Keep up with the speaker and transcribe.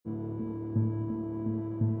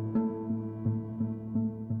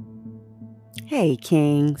Hey,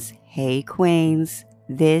 kings. Hey, queens.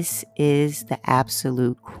 This is the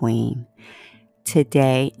Absolute Queen.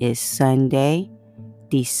 Today is Sunday,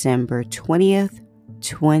 December 20th,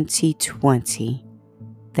 2020.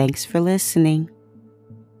 Thanks for listening.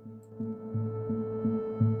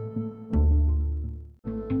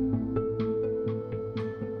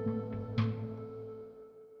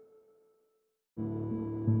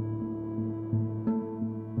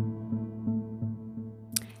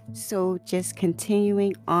 So, just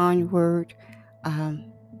continuing onward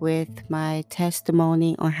with my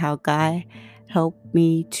testimony on how God helped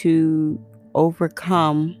me to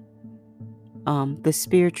overcome the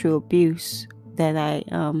spiritual abuse that I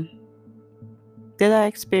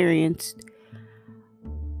experienced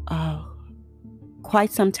uh,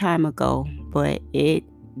 quite some time ago, but it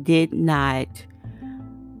did not.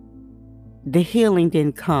 The healing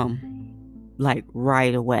didn't come like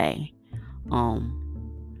right away. Um,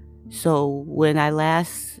 So when I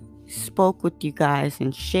last spoke with you guys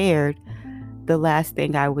and shared, the last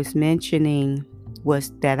thing I was mentioning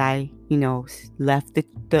was that I, left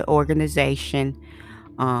the organization,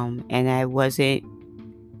 and I wasn't,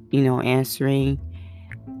 answering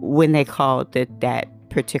when they called that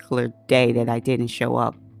particular day that I didn't show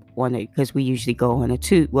up on it, because we usually go on a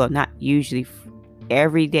Tuesday. Well, not usually.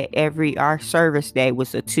 Every day, our service day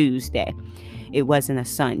was a Tuesday. It wasn't a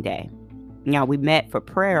Sunday. Now we met for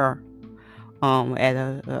prayer at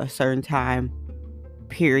a certain time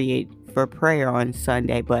period for prayer on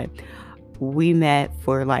Sunday, but we met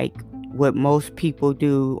for like what most people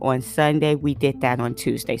do on Sunday. We did that on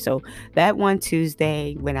Tuesday. So that one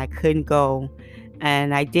Tuesday when I couldn't go,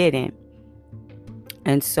 and I didn't.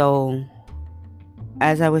 And so,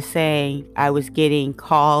 as I was saying, I was getting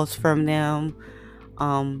calls from them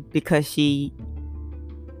because she,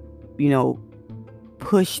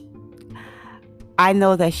 pushed. I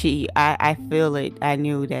know that I feel it. I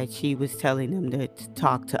knew that she was telling them to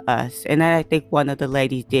talk to us. And I think one of the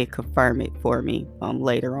ladies did confirm it for me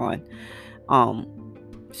later on. Um,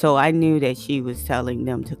 so I knew that she was telling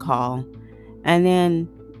them to call. And then,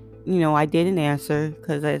 I didn't answer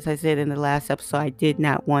because, as I said in the last episode, I did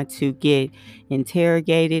not want to get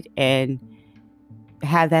interrogated and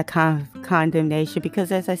have that kind of condemnation.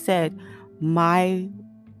 Because, as I said, my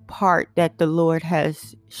part that the Lord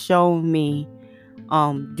has shown me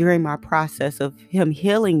during my process of him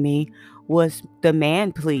healing me was the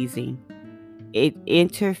man pleasing. It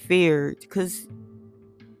interfered because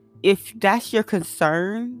if that's your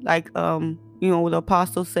concern, like what the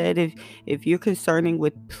apostle said, if you're concerning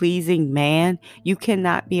with pleasing man, you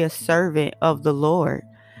cannot be a servant of the Lord.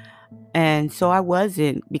 And so I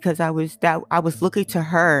wasn't, because I was looking to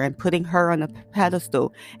her and putting her on a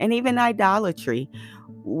pedestal. And even idolatry,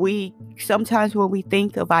 we sometimes, when we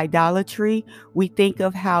think of idolatry, we think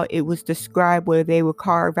of how it was described, where they would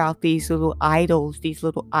carve out these little idols, these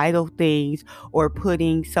little idol things, or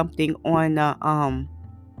putting something on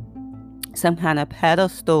some kind of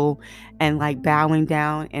pedestal and like bowing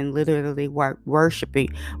down and literally worshiping.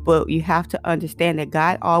 But you have to understand that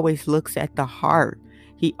God always looks at the heart.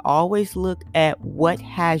 He always looked at what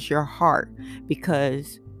has your heart,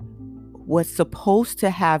 because what's supposed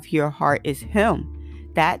to have your heart is him.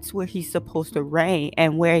 That's where he's supposed to reign.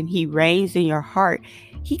 And when he reigns in your heart,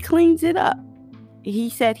 he cleans it up. He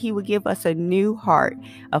said he would give us a new heart,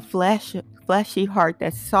 a fleshy heart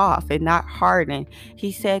that's soft and not hardened.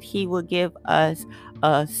 He said he would give us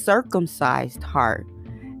a circumcised heart.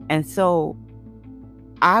 And so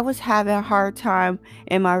I was having a hard time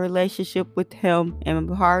in my relationship with him, and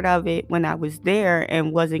part of it when I was there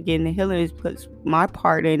and wasn't getting the healing is because my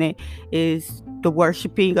part in it is the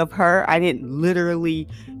worshiping of her. I didn't literally,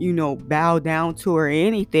 bow down to her or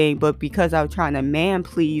anything, but because I was trying to man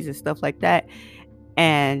please and stuff like that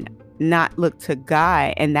and not look to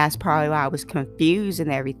God, and that's probably why I was confused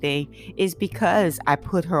and everything, is because I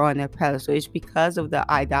put her on a pedestal. It's because of the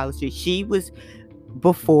idolatry. She was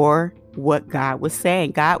before what God was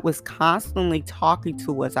saying. God was constantly talking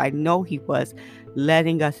to us. I know he was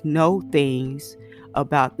letting us know things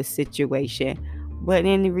about the situation. But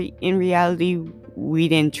in reality, we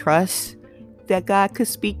didn't trust that God could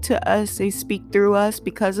speak to us and speak through us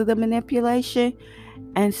because of the manipulation.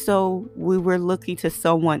 And so we were looking to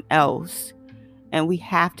someone else. And we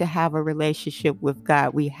have to have a relationship with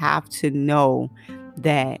God. We have to know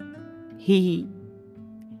that He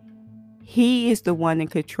is the one in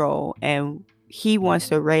control, and he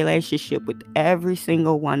wants a relationship with every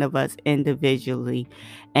single one of us individually.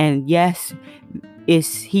 And yes,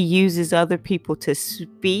 he uses other people to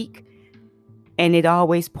speak, and it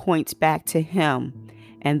always points back to him.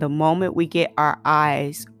 And the moment we get our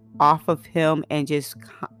eyes off of him and just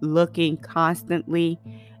looking constantly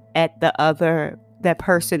at that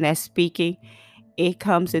person that's speaking, it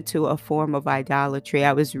comes into a form of idolatry.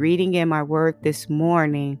 I was reading in my word this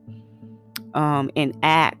morning in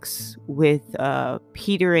Acts with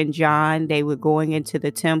Peter and John. They were going into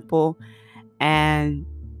the temple, and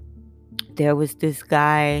there was this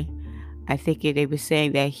guy. I think they were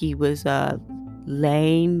saying that he was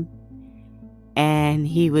lame, and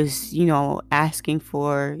he was, asking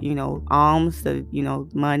for, alms,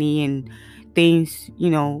 money and things,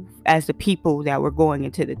 as the people that were going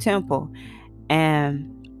into the temple.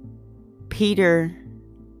 And Peter,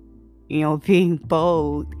 being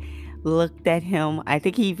bold, looked at him. I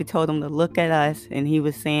think he even told him to look at us, and he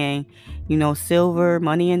was saying, silver,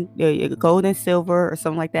 money, and gold and silver or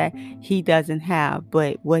something like that, he doesn't have,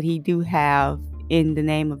 but what he do have, in the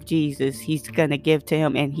name of Jesus, he's gonna give to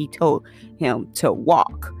him. And he told him to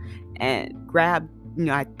walk and grab,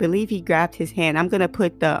 I believe he grabbed his hand. I'm gonna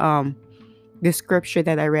put the scripture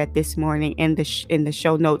that I read this morning in the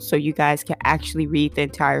show notes, so you guys can actually read the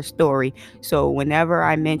entire story. So whenever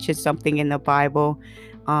I mention something in the Bible,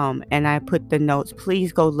 and I put the notes,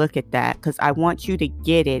 please go look at that, because I want you to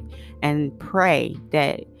get it and pray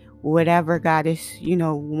that whatever God is,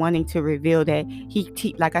 wanting to reveal, that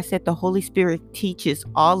like I said, the Holy Spirit teaches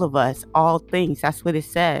all of us all things. That's what it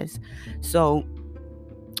says. So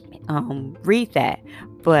read that.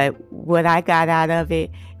 But what I got out of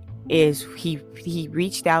it is he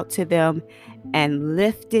reached out to them and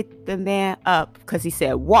lifted the man up, because he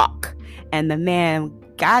said, walk. And the man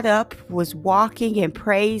got up, was walking and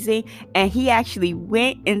praising, and he actually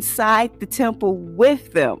went inside the temple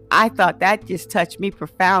with them. I thought that just touched me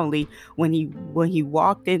profoundly when he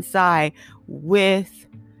walked inside with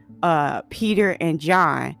Peter and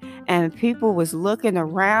John. And people was looking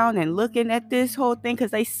around and looking at this whole thing,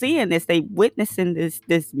 because they seeing this, they witnessing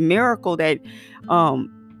this miracle that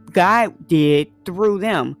God did through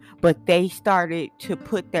them. But they started to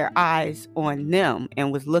put their eyes on them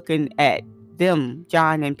and was looking at them,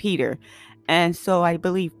 John and Peter. And so I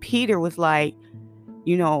believe Peter was like,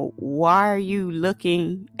 why are you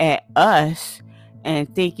looking at us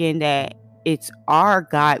and thinking that it's our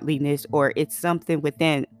godliness, or it's something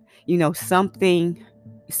within,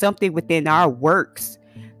 something within our works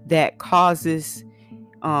that causes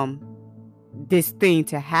this thing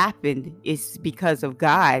to happen? Is because of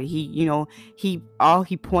God. He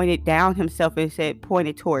pointed down himself and said,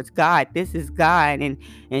 pointed towards God. This is God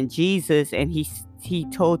and Jesus. And he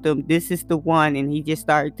told them, this is the one. And he just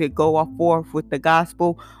started to go forth with the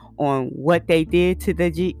gospel on what they did to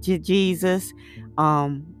the Jesus.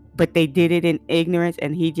 But they did it in ignorance.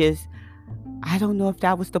 And I don't know if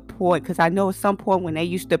that was the point, because I know at some point when they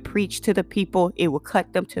used to preach to the people, it would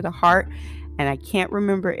cut them to the heart. And I can't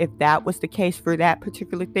remember if that was the case for that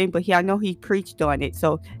particular thing, but I know he preached on it.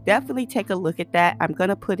 So definitely take a look at that. I'm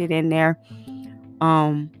gonna put it in there,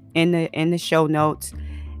 in the show notes.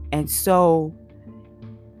 And so,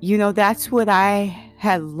 that's what I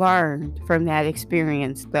had learned from that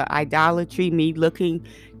experience. The idolatry, me looking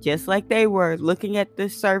just like they were looking at the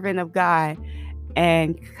servant of God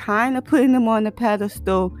and kind of putting them on the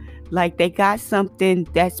pedestal, like they got something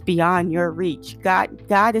that's beyond your reach.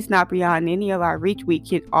 God is not beyond any of our reach. We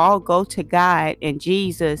can all go to God and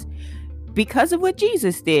Jesus because of what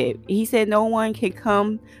Jesus did. He said, no one can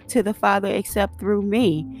come to the Father except through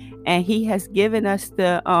me. And he has given us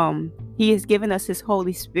his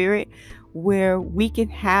Holy Spirit, where we can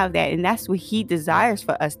have that. And that's what he desires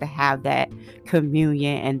for us, to have that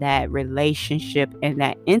communion and that relationship and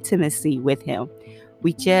that intimacy with him.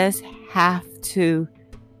 We just have to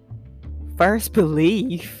first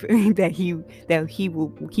believe that he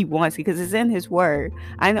wants it, because it's in his word.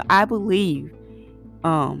 I believe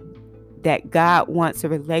that God wants a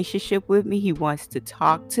relationship with me. He wants to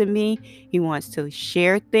talk to me. He wants to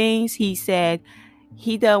share things. He said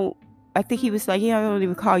I think he was like, I don't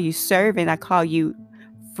even call you servant, I call you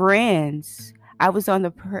friends. I was on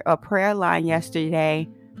a prayer line yesterday,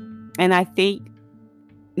 and I think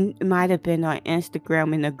it might have been on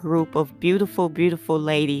Instagram, in a group of beautiful, beautiful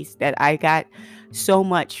ladies that I got so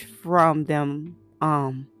much from them.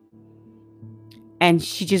 And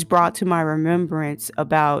she just brought to my remembrance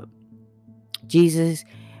about Jesus,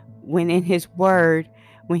 when in his word,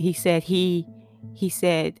 when he said, he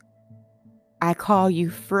said, I call you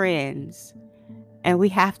friends. And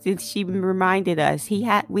she reminded us,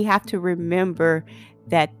 we have to remember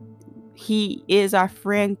that he is our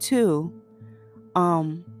friend too.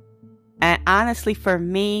 And honestly, for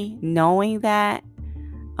me, knowing that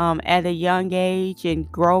at a young age and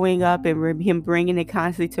growing up, and him bringing it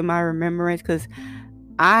constantly to my remembrance, because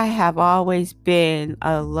I have always been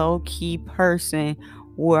a low key person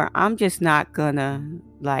where I'm just not gonna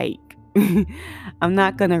like I'm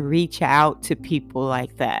not gonna reach out to people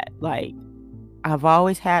like that. Like I've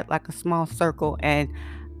always had like a small circle, and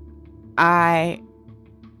I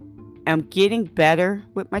am getting better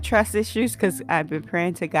with my trust issues because I've been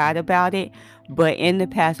praying to God about it. But in the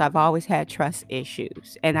past, I've always had trust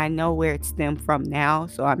issues, and I know where it stemmed from now.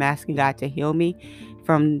 So I'm asking God to heal me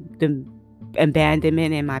from the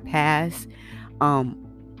abandonment in my past. Um,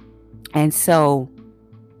 and so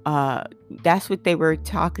uh, that's what they were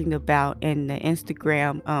talking about in the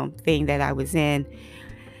Instagram thing that I was in.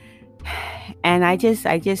 And I just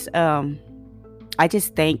thank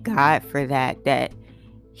God for that. That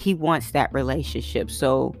He wants that relationship.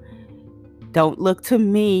 So don't look to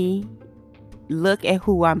me. Look at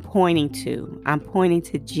who I'm pointing to. I'm pointing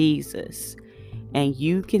to Jesus. And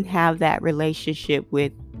you can have that relationship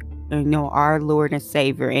with, our Lord and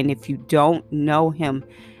Savior. And if you don't know Him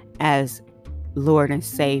as Lord and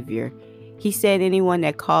Savior, He said, anyone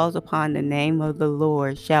that calls upon the name of the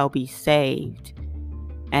Lord shall be saved.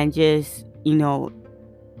 And just,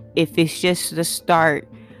 if it's just the start,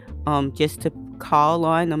 just to call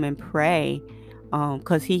on Him and pray,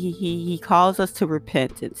 because he calls us to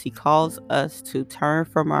repentance. He calls us to turn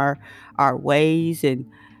from our ways and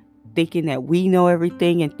thinking that we know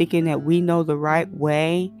everything and thinking that we know the right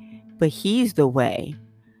way, but He's the way.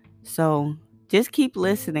 So just keep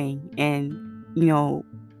listening, and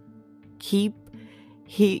keep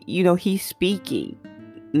He's speaking,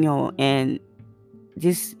 and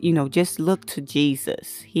just look to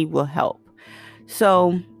Jesus. He will help.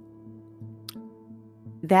 So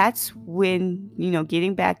that's when,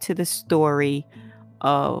 getting back to the story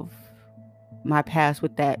of my past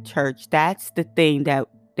with that church, that's the thing that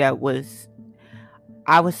was,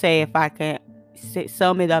 I would say, if I can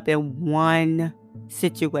sum it up in one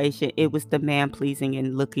situation, it was the man pleasing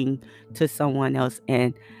and looking to someone else,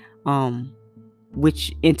 and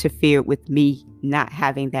which interfered with me not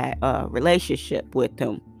having that relationship with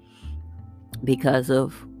him because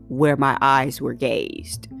of where my eyes were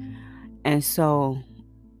gazed. And so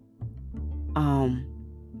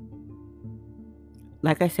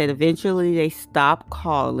like I said, eventually they stopped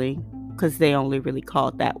calling because they only really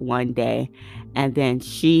called that one day. And then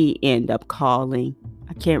she ended up calling.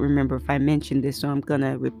 I can't remember if I mentioned this, so I'm going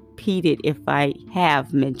to repeat it if I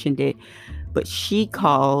have mentioned it. But she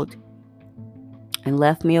called and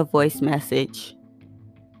left me a voice message.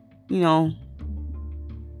 I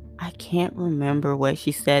can't remember what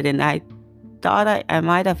she said, and I thought I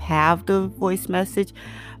might have the voice message,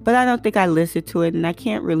 but I don't think I listened to it, and I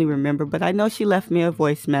can't really remember. But I know she left me a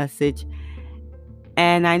voice message,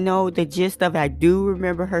 and I know the gist of it. I do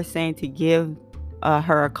remember her saying to give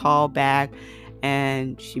her a call back,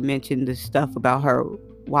 and she mentioned the stuff about her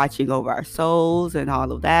watching over our souls and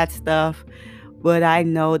all of that stuff. But I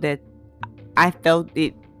know that I felt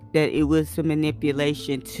that it was a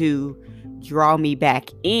manipulation to draw me back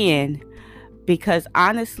in, because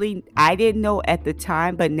honestly, I didn't know at the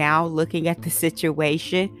time, but now looking at the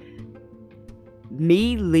situation,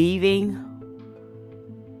 me leaving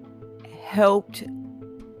helped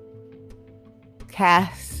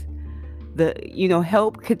cast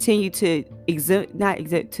help continue to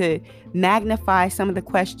to magnify some of the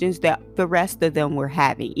questions that the rest of them were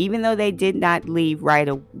having, even though they did not leave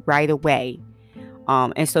right away.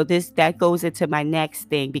 And so that goes into my next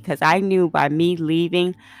thing, because I knew by me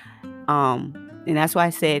leaving, and that's why I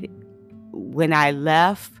said when I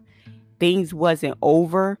left, things wasn't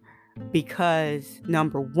over, because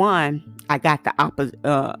number one, I got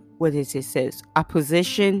the what is it says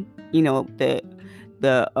opposition, the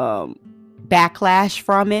backlash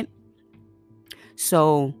from it.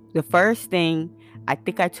 So the first thing, I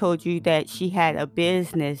think I told you that she had a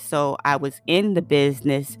business, so I was in the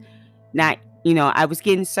business, not, I was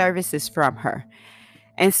getting services from her.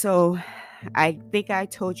 And so I think I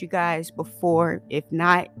told you guys before, if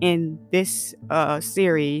not in this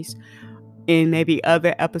series, in maybe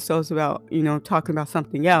other episodes about, talking about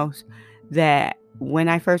something else, that when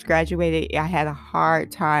I first graduated, I had a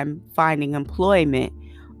hard time finding employment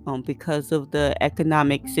because of the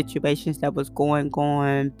economic situations that was going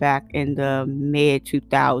on back in the mid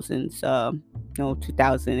 2000s,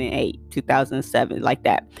 2008, 2007, like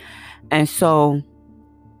that. And so,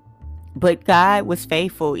 but God was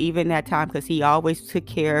faithful even that time, because He always took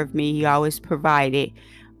care of me. He always provided.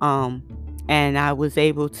 And I was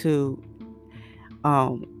able to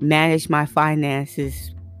manage my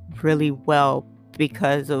finances really well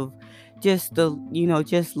because of just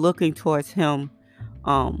just looking towards Him,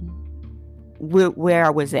 where I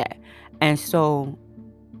was at. And so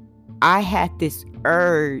I had this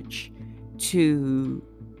urge to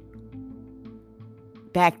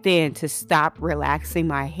back then to stop relaxing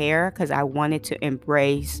my hair because I wanted to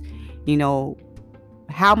embrace, you know,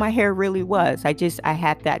 how my hair really was. I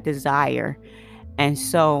had that desire. And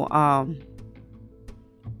so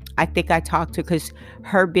I think I talked to, because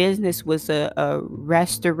her business was a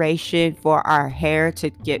restoration for our hair, to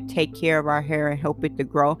take care of our hair and help it to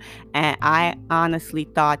grow. And I honestly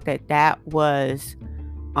thought that that was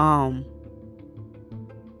um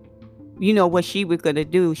what she was gonna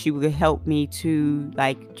do. She would help me to,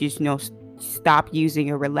 like, just stop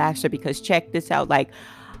using a relaxer. Because check this out, like,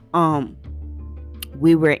 um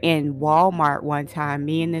we were in Walmart one time,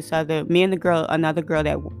 me and the girl another girl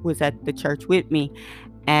that was at the church with me,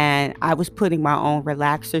 and I was putting my own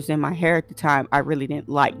relaxers in my hair at the time. I really didn't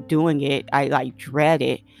like doing it. I like dread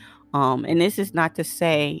it. And this is not to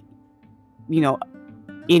say, you know,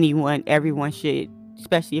 everyone should,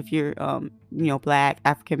 especially if you're Black,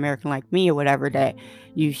 African American like me or whatever, that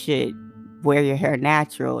you should wear your hair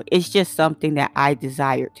natural. It's just something that I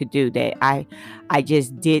desired to do, that I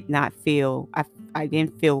just did not feel, I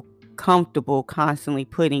didn't feel comfortable constantly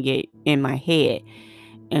putting it in my head.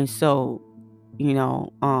 And so, you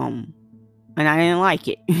know, and I didn't like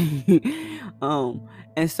it.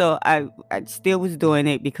 And so I still was doing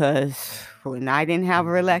it, because when I didn't have a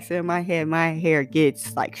relaxer in my head, my hair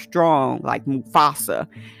gets like strong, like Mufasa.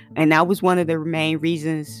 And that was one of the main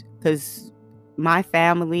reasons, because my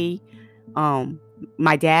family, um,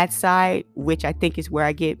 my dad's side, which I think is where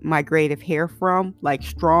I get my grade of hair from, like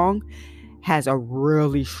strong, has a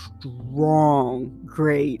really strong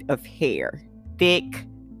grade of hair. Thick,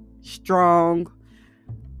 strong,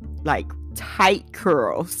 like tight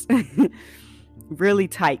curls. Really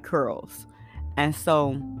tight curls. And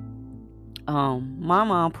so my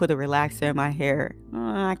mom put a relaxer in my hair.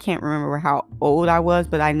 I can't remember how old I was,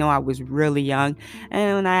 but I know I was really young.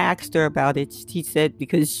 And when I asked her about it, she said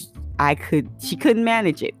because she couldn't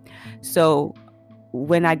manage it. So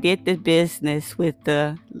when I did the business with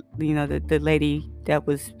the lady that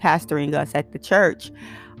was pastoring us at the church,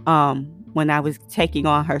 when I was taking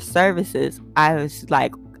on her services,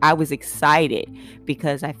 I was excited,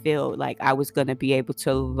 because I feel like I was going to be able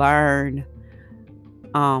to learn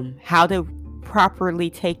how to properly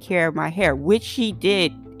take care of my hair, which she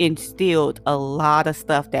did, instilled a lot of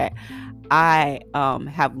stuff that I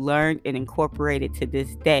have learned and incorporated to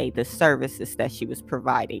this day, the services that she was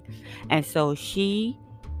providing. And so she,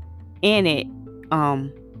 in it,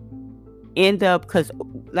 end up, because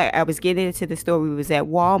like I was getting into the store, we was at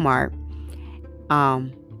Walmart,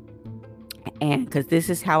 and because this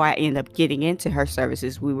is how I end up getting into her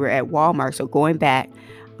services. We were at Walmart. So going back,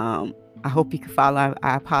 I hope you can follow.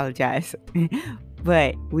 I apologize.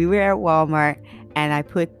 But we were at Walmart, and I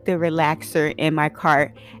put the relaxer in my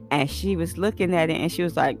cart, and she was looking at it, and she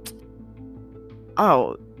was like,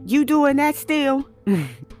 "Oh, you doing that still?"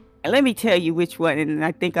 And let me tell you which one. And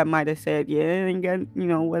I think I might have said, yeah, I ain't got,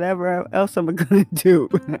 whatever else I'm going to do.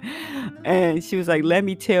 And she was like, let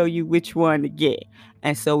me tell you which one to get.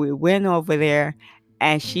 And so we went over there,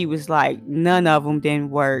 and she was like, none of them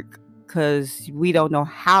didn't work, because we don't know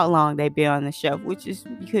how long they've been on the shelf, which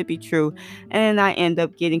could be true. And then I end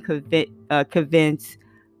up getting convinced.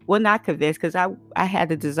 Well, not convinced, because I had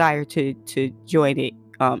the desire to join it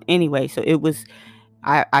anyway. So it was,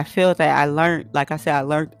 I feel that I learned, like I said, I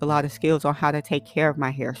learned a lot of skills on how to take care of my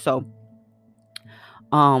hair. So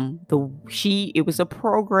it was a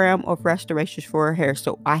program of restorations for her hair.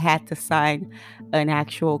 So I had to sign an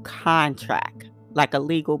actual contract, like a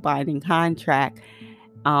legal binding contract.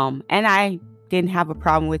 And I didn't have a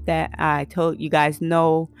problem with that. I told you guys,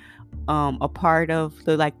 know a part of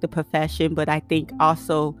the profession, but I think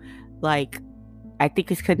also, like, I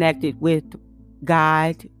think it's connected with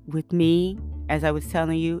God, with me, as I was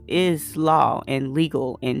telling you, is law and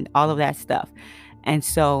legal and all of that stuff. And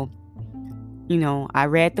so, I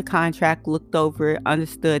read the contract, looked over it,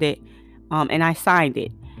 understood it, and I signed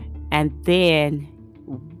it. And then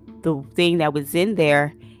the thing that was in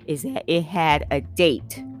there is that it had a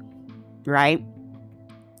date, right?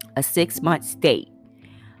 A 6-month date.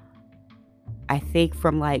 I think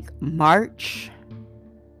from like March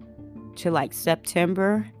to like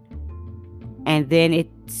September. And then it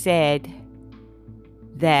said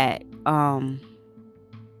that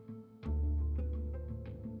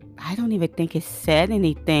I don't even think it said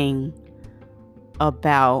anything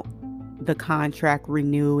about the contract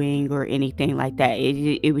renewing or anything like that.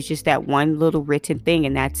 It was just that one little written thing,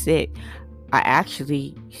 and that's it. I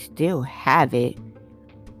actually still have it.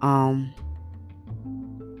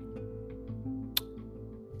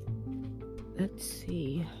 Let's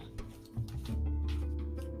see.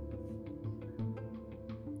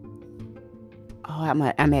 Oh, I'm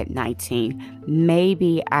at 19.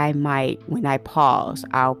 Maybe I might, when I pause,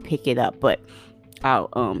 I'll pick it up, but I'll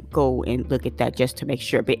go and look at that just to make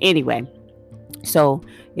sure. But anyway, so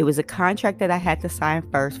it was a contract that I had to sign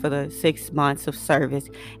first for the 6 months of service.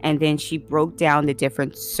 And then she broke down the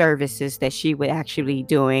different services that she would actually be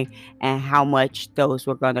doing and how much those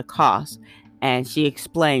were going to cost. And she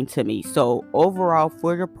explained to me. So overall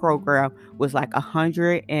for the program was like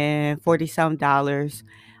 $140 some dollars.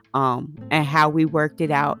 And how we worked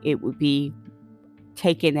it out, it would be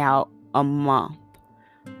taken out a month.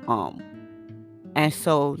 Um, and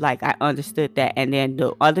so like I understood that. And then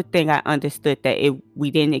the other thing I understood that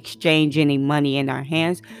we didn't exchange any money in our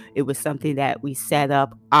hands. It was something that we set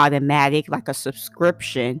up automatic, like a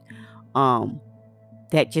subscription, um,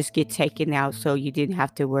 that just get taken out so you didn't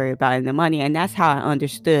have to worry about the money. And that's how I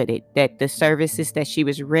understood it. That the services that she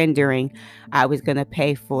was rendering, I was gonna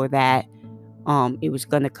pay for that. It was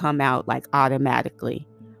gonna come out like automatically.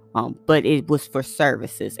 But it was for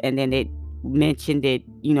services. And then it mentioned it,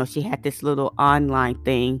 she had this little online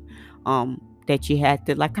thing that you had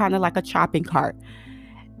to like kind of like a shopping cart.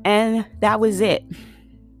 And that was it.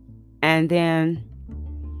 And then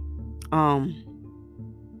um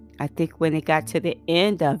I think when it got to the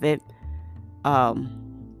end of it, um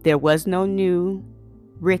there was no new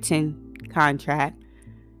written contract.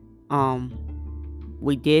 Um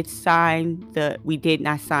we did not sign, but we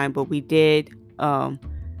did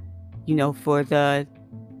for the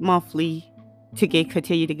monthly to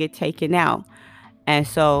continue to get taken out. And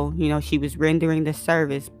so, she was rendering the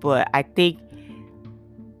service, but I think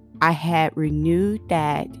I had renewed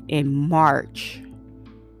that in March,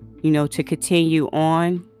 to continue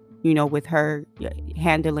on, with her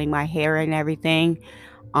handling my hair and everything.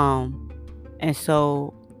 And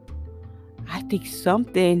so I think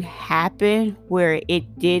something happened where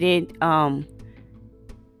it didn't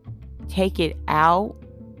take it out.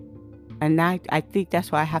 And I think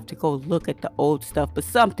that's why I have to go look at the old stuff. But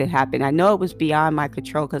something happened. I know it was beyond my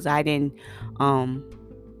control because I don't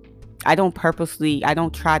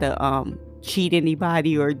try to cheat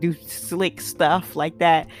anybody or do slick stuff like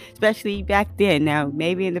that, especially back then. Now,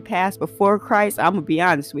 maybe in the past before Christ, I'm going to be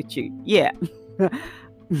honest with you. Yeah.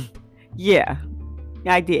 Yeah,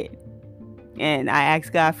 I did. And I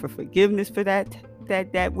asked God for forgiveness for that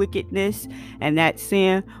wickedness and that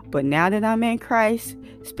sin. But now that I'm in Christ,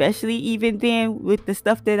 especially even then with the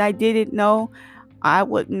stuff that I didn't know,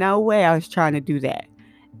 no way I was trying to do that.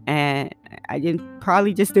 And I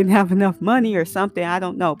probably just didn't have enough money or something. I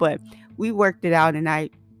don't know. But we worked it out and I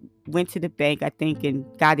went to the bank, I think, and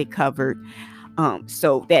got it covered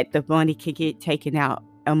so that the money could get taken out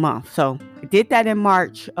a month. So I did that in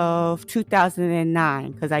March of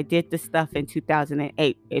 2009 because I did the stuff in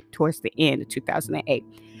 2008, towards the end of 2008.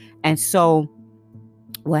 And so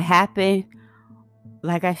what happened,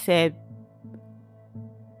 like I said,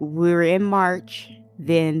 we were in March.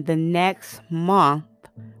 Then the next month,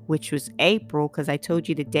 which was April, because I told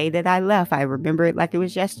you the day that I left, I remember it like it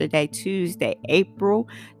was yesterday, Tuesday, April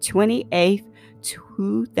 28th,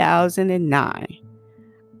 2009.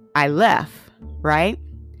 I left, right?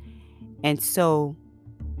 And so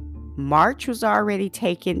March was already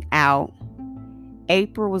taken out.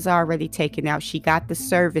 April was already taken out. She got the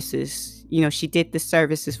services. She did the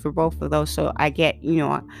services for both of those. So I get,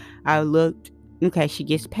 I looked, okay, she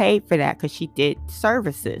gets paid for that because she did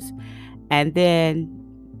services. And then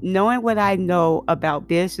knowing what I know about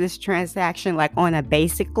business transaction, like on a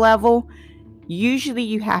basic level, usually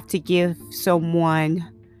you have to give someone,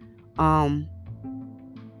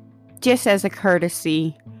 just as a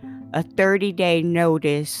courtesy, a 30-day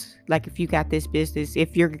notice. Like if you got this business,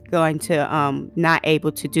 if you're going to not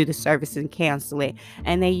able to do the service and cancel it.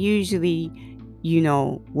 And they usually,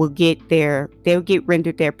 they'll get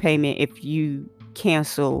rendered their payment if you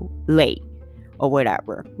cancel late or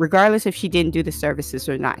whatever, regardless if she didn't do the services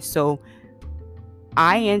or not. So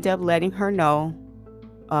I end up letting her know,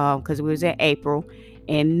 because it was in April,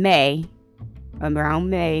 in May, around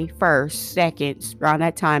May 1st, 2nd, around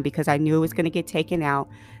that time, because I knew it was going to get taken out,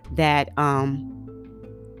 that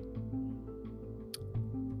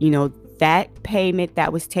that payment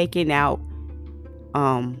that was taken out,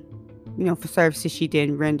 for services she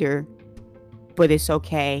didn't render, but it's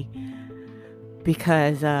okay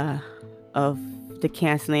because of the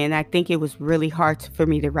canceling. And I think it was really hard for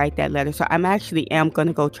me to write that letter. So I'm going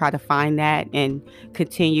to go try to find that and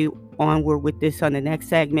continue onward with this on the next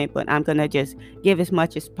segment. But I'm going to just give as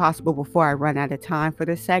much as possible before I run out of time for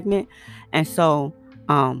this segment. And so,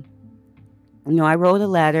 I wrote a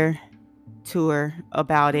letter to her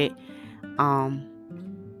about it.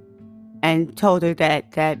 and told her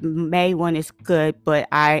that May one is good, but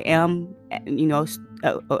I am,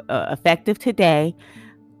 effective today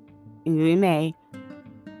in May,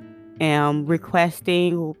 am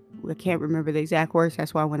requesting. I can't remember the exact words.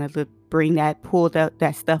 That's why I want to pull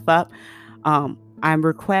that stuff up. I'm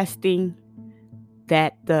requesting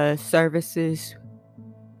that the services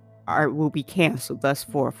will be canceled thus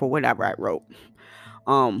for whatever I wrote.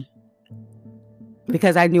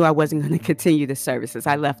 Because I knew I wasn't going to continue the services.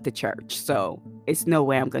 I left the church, so it's no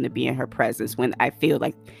way I'm going to be in her presence when I feel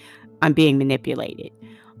like I'm being manipulated.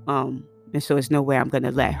 And so it's no way I'm going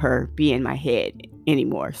to let her be in my head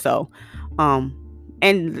anymore. So,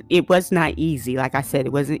 and it was not easy. Like I said,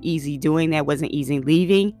 it wasn't easy doing that. It wasn't easy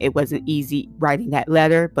leaving. It wasn't easy writing that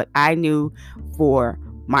letter. But I knew for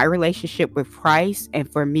my relationship with Christ and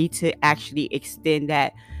for me to actually extend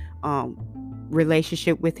that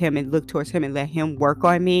relationship with him and look towards him and let him work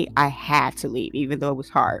on me, I had to leave, even though it was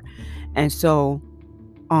hard. And so,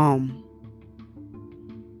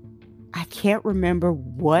 I can't remember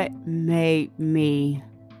what made me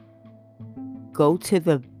go to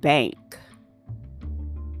the bank,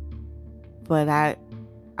 but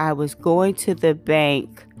I was going to the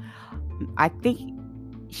bank. I think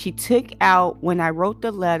she took out, when I wrote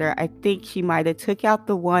the letter, I think she might have took out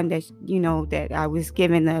the one that, that I was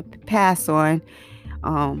given a pass on,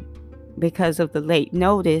 because of the late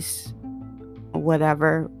notice or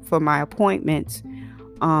whatever for my appointments.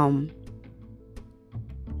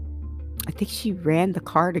 I think she ran the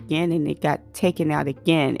card again and it got taken out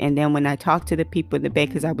again. And then when I talked to the people in the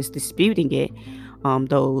bank, because I was disputing it,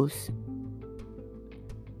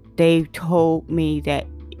 they told me that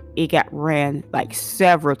it got ran like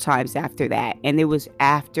several times after that. And it was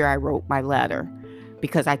after I wrote my letter,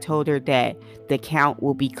 because I told her that the account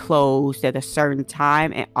will be closed at a certain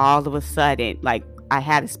time. And all of a sudden, like, I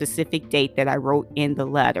had a specific date that I wrote in the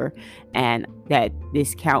letter, and that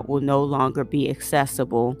this account will no longer be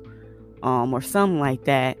accessible, or something like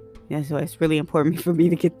that. And so it's really important for me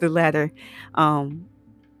to get the letter.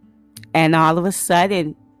 And all of a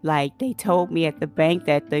sudden, like, they told me at the bank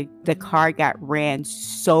that the card got ran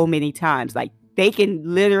so many times. Like, they can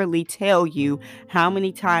literally tell you how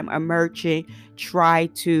many times a merchant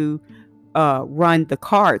tried to run the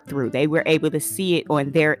card through. They were able to see it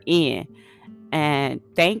on their end. And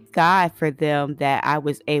thank God for them that I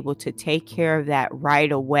was able to take care of that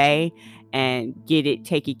right away and get it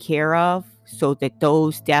taken care of, so that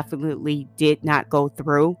those definitely did not go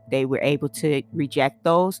through. They were able to reject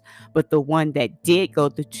those. But the one that did go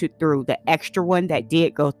through, the extra one that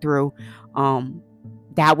did go through,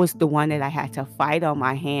 that was the one that I had to fight on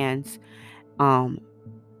my hands. And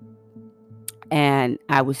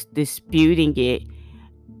I was disputing it.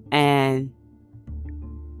 And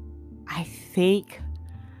I think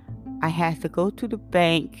I had to go to the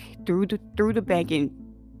bank, through the bank, and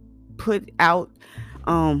put out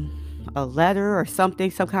a letter or something,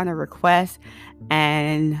 some kind of request,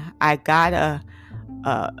 and I got a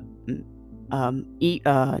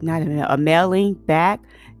mailing back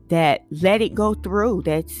that let it go through,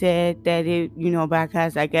 that said that it,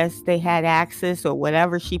 because I guess they had access or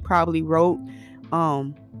whatever she probably wrote.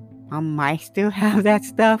 I might still have that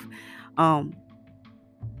stuff.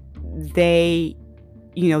 They,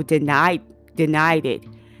 denied it.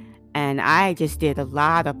 And I just did a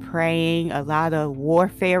lot of praying, a lot of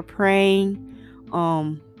warfare praying,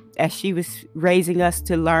 as she was raising us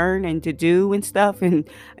to learn and to do and stuff. And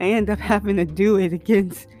I ended up having to do it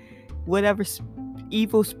against whatever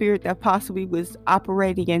evil spirit that possibly was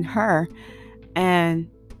operating in her. And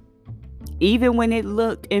even when it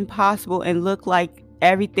looked impossible and looked like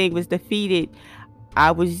everything was defeated,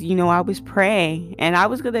 I was praying, and I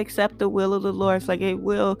was going to accept the will of the Lord. It's like, it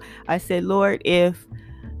will. I said, Lord, if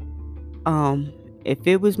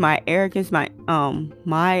it was my arrogance, my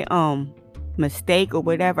mistake or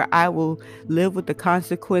whatever, I will live with the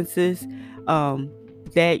consequences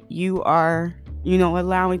that you are,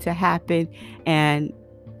 allowing to happen. And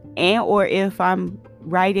or if I'm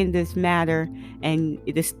right in this matter and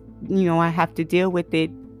this, I have to deal with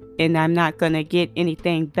it and I'm not going to get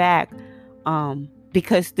anything back,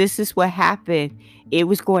 because this is what happened. It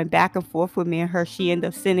was going back and forth with me and her. She ended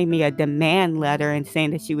up sending me a demand letter and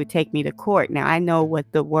saying that she would take me to court. Now, I know what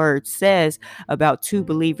the word says about two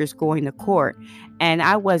believers going to court, and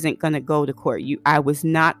I wasn't going to go to court. I was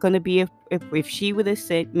not going to be, if she would have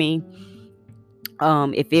sent me,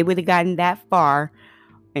 if it would have gotten that far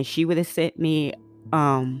and she would have sent me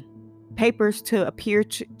papers to appear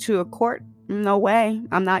to a court, no way,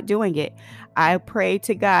 I'm not doing it. I pray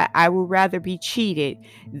to God, I would rather be cheated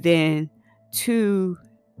than to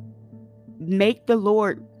make the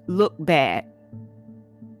Lord look bad.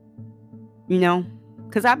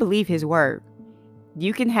 because I believe his word.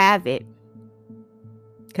 You can have it,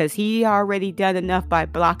 because he already done enough by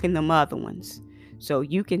blocking them other ones. So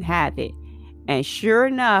you can have it. And sure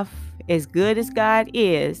enough, as good as God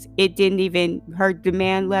is, it didn't even, her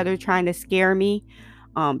demand letter trying to scare me,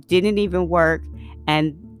 didn't even work.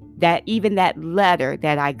 And that letter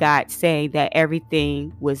that I got saying that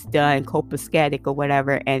everything was done copacetic or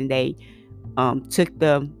whatever, and they took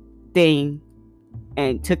the thing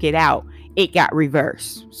and took it out, it got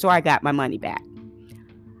reversed. So I got my money back.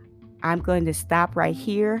 I'm going to stop right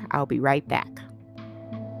here. I'll be right back.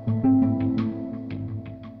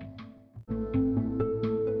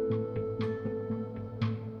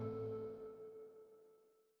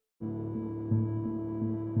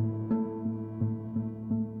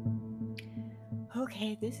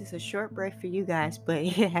 Okay, this is a short break for you guys, but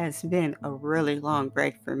it has been a really long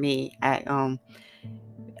break for me. I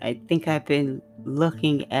think I've been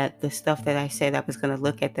looking at the stuff that I said I was going to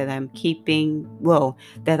look at that I'm keeping,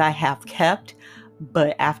 that I have kept.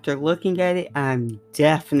 But after looking at it, I'm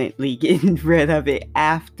definitely getting rid of it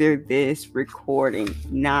after this recording.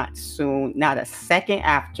 Not soon, not a second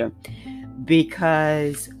after,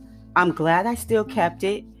 because I'm glad I still kept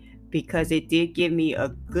it, because it did give me a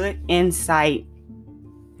good insight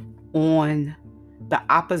on the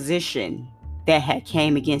opposition that had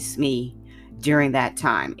came against me during that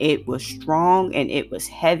time. It was strong and it was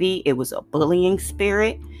heavy. It was a bullying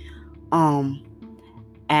spirit. And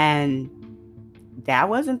that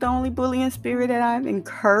wasn't the only bullying spirit that I've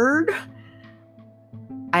incurred.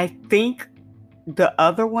 I think the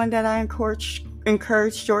other one that I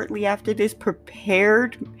incurred shortly after this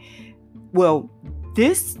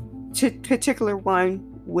this particular one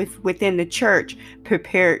within the church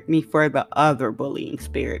prepared me for the other bullying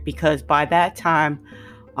spirit, because by that time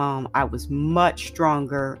I was much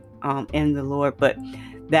stronger in the Lord. But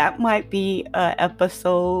that might be an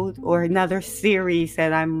episode or another series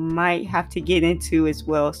that I might have to get into as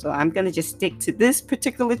well. So I'm going to just stick to this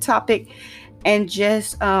particular topic and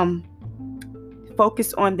just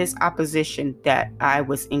focus on this opposition that I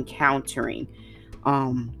was encountering.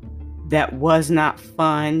 That was not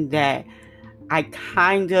fun, that I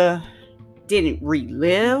kind of didn't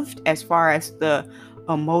relive as far as the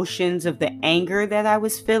emotions of the anger that I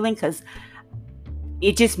was feeling, because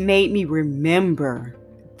it just made me remember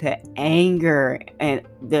the anger,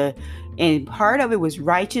 and part of it was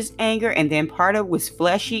righteous anger, and then part of it was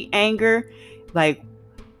fleshy anger. Like,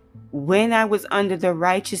 when I was under the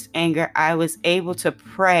righteous anger, I was able to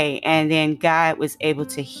pray, and then God was able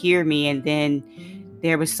to hear me. And then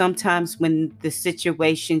there was sometimes when the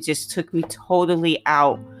situation just took me totally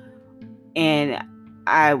out, and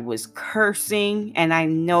I was cursing, and I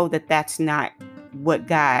know that that's not what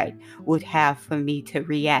God would have for me to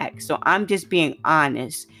react. So I'm just being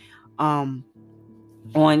honest on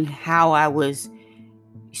how I was,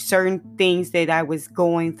 certain things that I was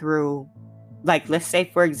going through. Like, let's say,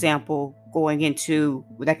 for example, going into,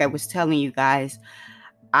 like I was telling you guys,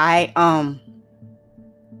 I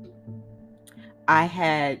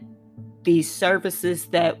had these services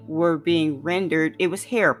that were being rendered. It was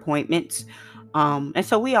hair appointments. And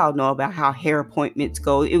so we all know about how hair appointments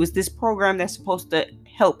go. It was this program that's supposed to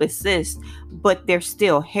help assist, but they're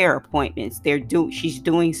still hair appointments. She's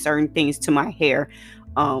doing certain things to my hair,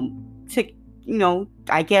 to,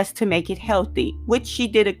 I guess, to make it healthy, which she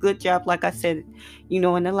did a good job, like I said, in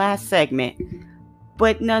the last segment.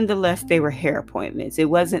 But nonetheless, they were hair appointments. It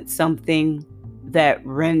wasn't something that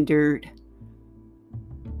rendered,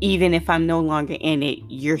 even if I'm no longer in it,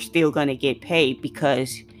 you're still going to get paid,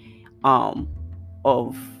 because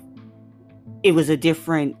of it was a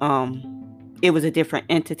different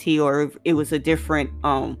entity, or it was a different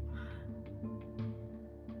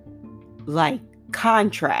like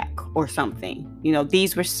contract or something.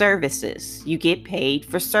 These were services. You get paid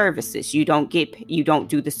for services. You don't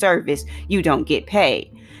do the service, you don't get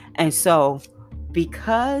paid. And so,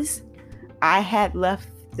 because I had left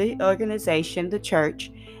the organization, the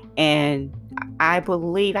church, and I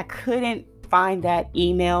believe I couldn't find that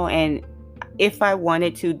email, and if I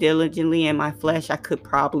wanted to diligently in my flesh, I could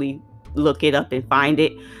probably look it up and find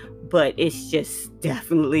it, but it's just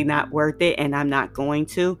definitely not worth it, and I'm not going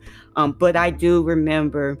to. But I do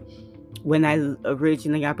remember when I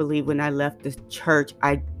believe when I left the church,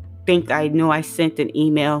 I think I know I sent an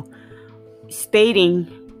email stating,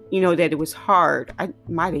 that it was hard. I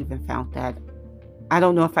might have even found that. I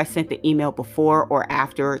don't know if I sent the email before or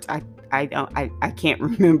afterwards. I can't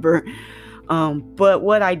remember. But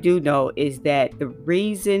what I do know is that the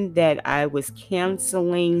reason that I was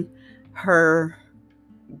canceling her,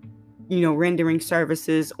 rendering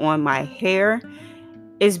services on my hair,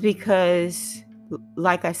 is because,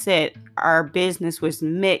 like I said, our business was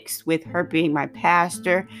mixed with her being my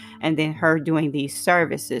pastor and then her doing these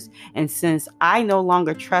services. And since I no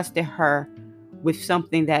longer trusted her with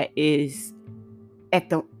something that is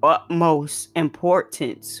at the utmost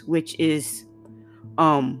importance, which is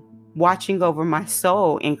watching over my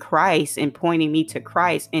soul in Christ and pointing me to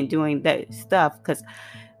Christ and doing that stuff, because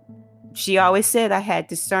she always said I had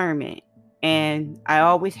discernment. And I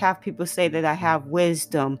always have people say that I have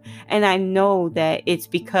wisdom. And I know that it's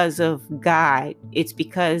because of God. It's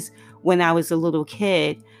because when I was a little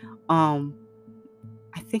kid, I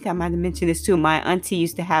think I might have mentioned this too. My auntie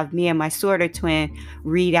used to have me and my sorter twin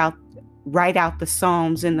write out the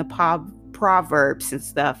Psalms and the Proverbs and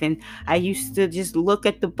stuff. And I used to just look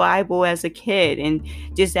at the Bible as a kid and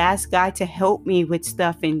just ask God to help me with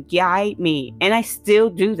stuff and guide me. And I still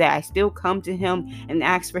do that. I still come to him and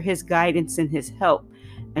ask for his guidance and his help.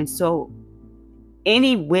 And so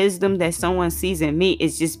any wisdom that someone sees in me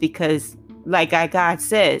is just because, like God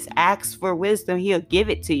says, ask for wisdom, he'll give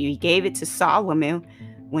it to you. He gave it to Solomon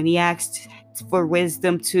when he asked for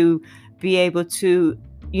wisdom to be able to,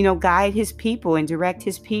 guide his people and direct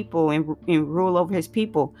his people and rule over his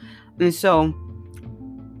people. And so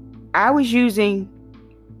I was using,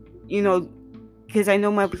 because I know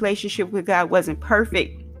my relationship with God wasn't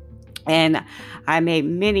perfect. And I made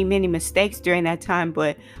many, many mistakes during that time.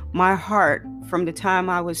 But my heart, from the time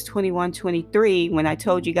I was 21, 23, when I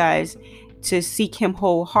told you guys to seek him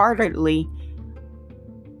wholeheartedly,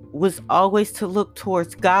 was always to look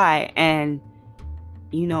towards God. And,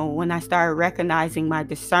 when I started recognizing my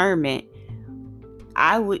discernment,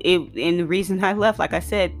 and the reason I left, like I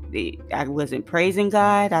said, I wasn't praising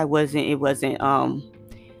God. It was,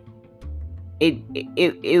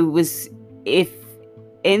 if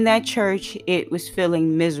in that church, it was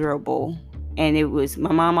feeling miserable. And it was,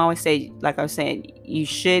 my mom always said, like I was saying, it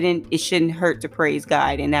shouldn't hurt to praise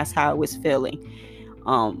God. And that's how I was feeling.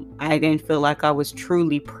 I didn't feel like I was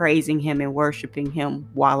truly praising him and worshiping him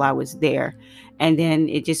while I was there. And then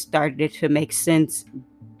it just started to make sense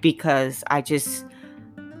because I just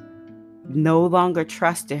no longer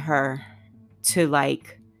trusted her to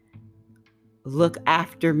look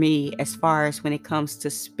after me as far as when it comes to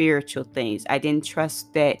spiritual things. I didn't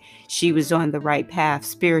trust that she was on the right path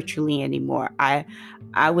spiritually anymore. I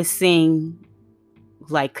was seeing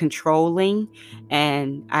controlling,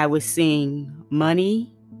 and I was seeing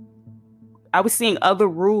money. I was seeing other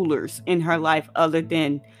rulers in her life other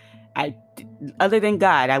than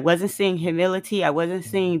God. I wasn't seeing humility. I wasn't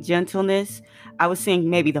seeing gentleness. I was seeing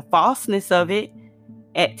maybe the falseness of it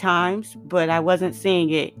at times, but I wasn't seeing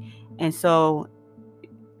it. And so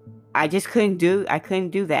I just couldn't do that. I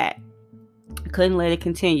couldn't let it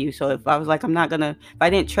continue. So if I was like, if I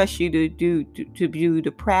didn't trust you to do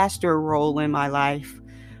the pastor role in my life,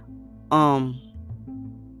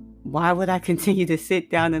 why would I continue to sit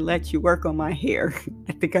down and let you work on my hair?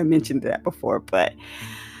 I think I mentioned that before, but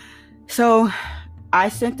so I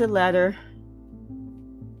sent a letter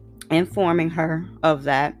informing her of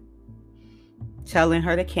that, telling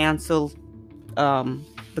her to cancel,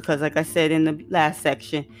 because like I said in the last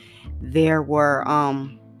section, there were,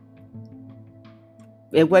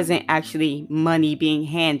 it wasn't actually money being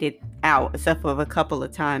handed out except for a couple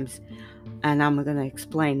of times. And I'm going to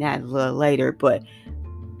explain that a little later, but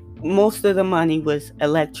most of the money was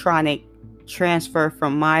electronic transfer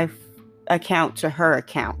from my account to her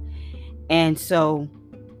account. And so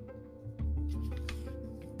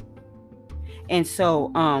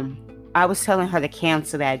I was telling her to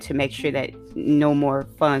cancel that to make sure that no more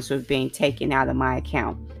funds was being taken out of my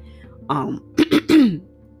account.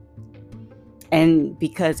 And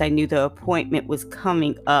because I knew the appointment was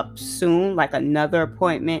coming up soon, like another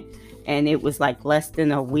appointment, and it was less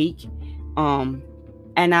than a week.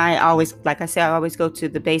 And I always, like I said, I always go to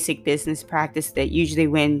the basic business practice that usually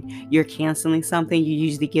when you're canceling something, you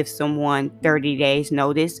usually give someone 30 days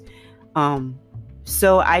notice.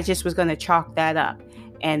 So I just was going to chalk that up.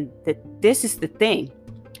 And this is the thing.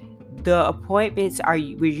 The appointments were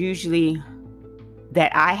usually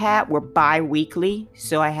that I had were bi-weekly.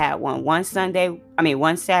 So I had one Saturday,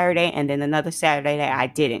 and then another Saturday that I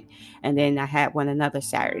didn't. And then I had one another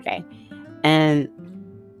Saturday. And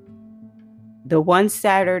the one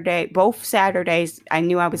Saturday, both Saturdays, I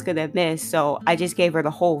knew I was going to miss. So I just gave her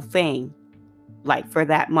the whole thing, for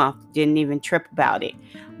that month. Didn't even trip about it.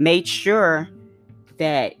 Made sure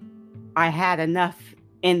that I had enough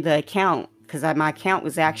in the account, because my account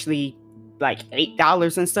was actually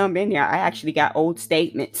 $8 and some in there. I actually got old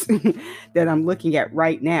statements that I'm looking at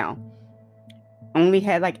right now. Only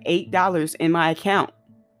had $8 in my account.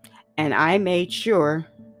 And I made sure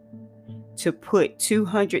to put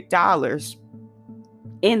 $200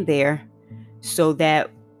 in there so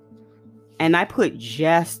that, and I put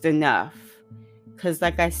just enough, because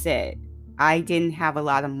like I said, I didn't have a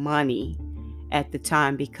lot of money at the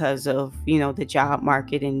time because of, the job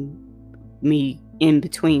market and me in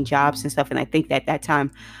between jobs and stuff. And I think that that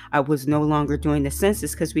time I was no longer doing the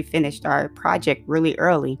census because we finished our project really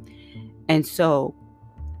early. And so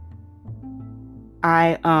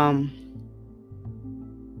I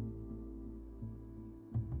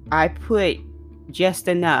put just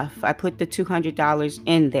enough. I put the $200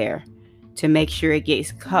 in there to make sure it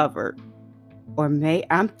gets covered. Or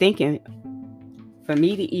I'm thinking for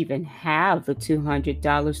me to even have the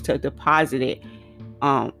 $200 to deposit it.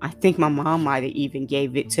 I think my mom might have even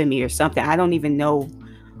gave it to me or something. I don't even know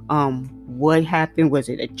what happened. Was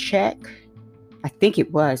it a check? I think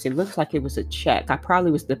it was. It looks like it was a check. I probably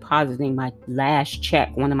was depositing my last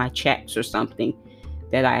check, one of my checks or something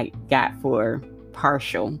that I got for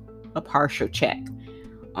a partial check.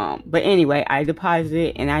 But anyway, I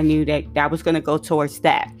deposited and I knew that was going to go towards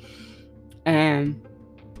that. And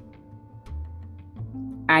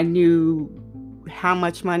I knew how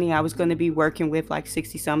much money I was going to be working with, like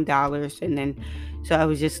 $60-some. And then, so I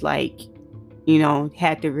was just like,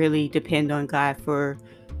 had to really depend on God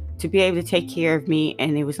to be able to take care of me.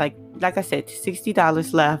 And it was like I said,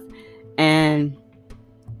 $60 left. And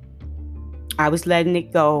I was letting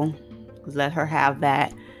it go, let her have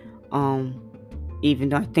that. Even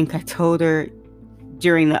though I think I told her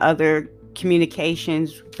during the other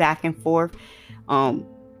communications back and forth,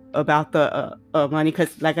 about the money,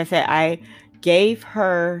 because like I said, I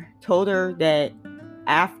told her that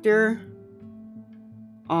after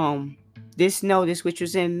this notice, which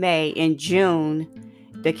was in May, in June,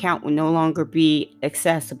 the account will no longer be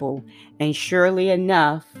accessible. And surely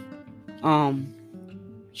enough, 2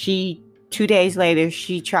 days later,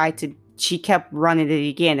 she kept running it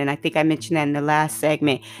again. And I think I mentioned that in the last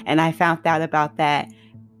segment. And I found out about that.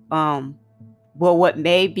 What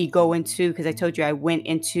made me go into, because I told you I went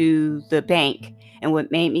into the bank, and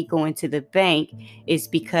what made me go into the bank is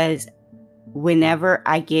because whenever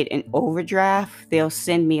I get an overdraft, they'll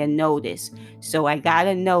send me a notice. So I got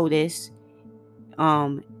a notice,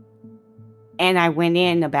 and I went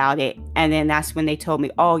in about it, and then that's when they told me,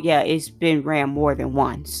 oh yeah, it's been ran more than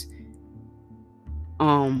once.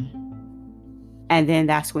 And then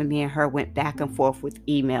that's when me and her went back and forth with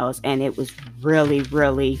emails, and it was really,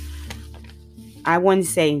 really, I wouldn't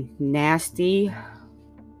say nasty,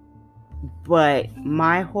 but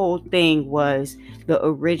my whole thing was the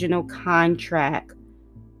original contract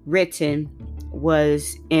written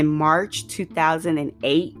was in March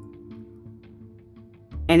 2008,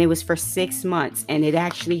 and it was for 6 months, and it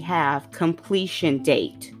actually have completion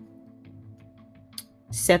date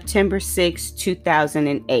September 6,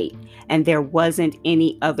 2008, and there wasn't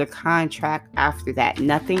any other contract after that,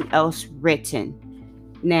 nothing else written.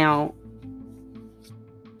 Now,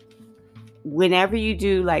 whenever you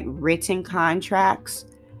do like written contracts,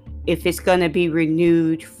 if it's going to be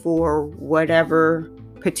renewed for whatever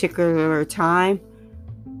particular time,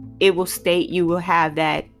 it will state, you will have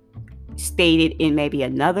that stated in maybe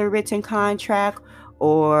another written contract,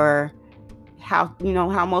 or how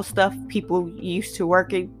most stuff people used to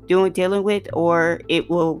work dealing with, or it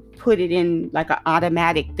will put it in like an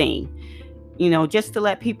automatic thing, just to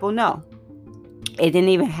let people know. It didn't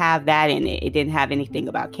even have that in it. It didn't have anything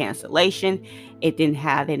about cancellation. It didn't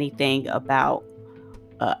have anything about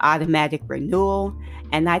automatic renewal.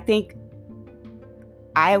 And I think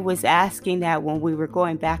I was asking that when we were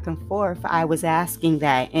going back and forth. I was asking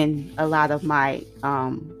that in a lot of my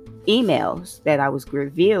emails that I was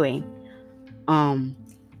reviewing. And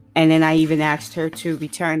then I even asked her to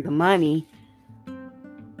return the money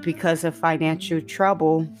because of financial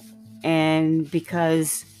trouble, and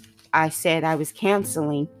because I said I was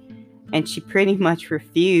canceling, and she pretty much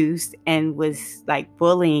refused and was like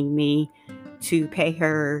bullying me to pay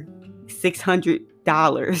her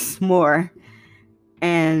 $600 more.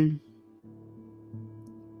 And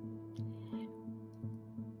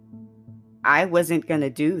I wasn't going to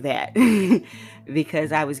do that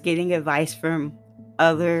because I was getting advice from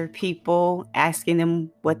other people, asking them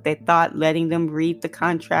what they thought, letting them read the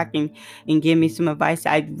contract and give me some advice.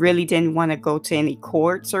 I really didn't want to go to any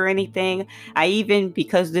courts or anything. I even,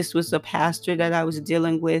 because this was a pastor that I was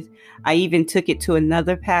dealing with, I even took it to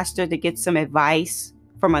another pastor to get some advice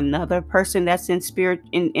from another person that's in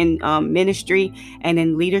ministry and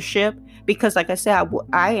in leadership. Because like I said,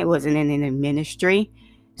 I wasn't in any ministry.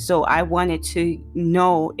 So I wanted to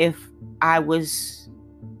know if I was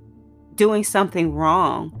doing something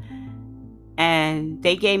wrong. And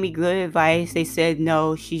they gave me good advice. They said,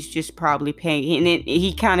 no, she's just probably paying. And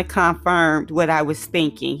he kind of confirmed what I was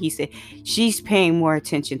thinking. He said, she's paying more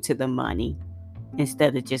attention to the money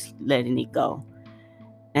instead of just letting it go.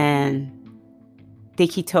 And I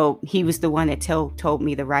think he was the one that told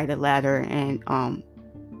me to write a letter and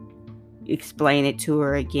explain it to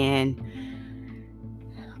her again.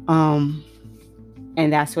 And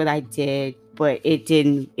that's what I did, but it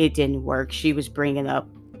didn't work. She was bringing up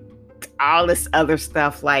all this other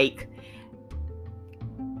stuff, like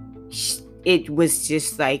it was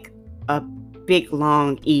just like a big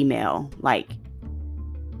long email, like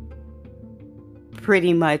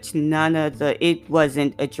pretty much it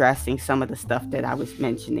wasn't addressing some of the stuff that I was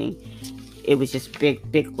mentioning. It was just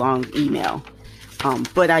big long email.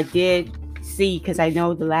 But I did see, because I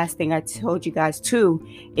know the last thing I told you guys too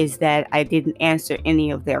is that I didn't answer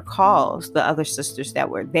any of their calls, the other sisters that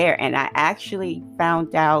were there. And I actually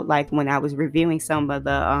found out, like when I was reviewing some of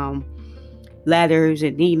the letters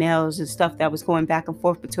and emails and stuff that was going back and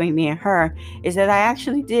forth between me and her, is that I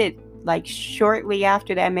actually did, like shortly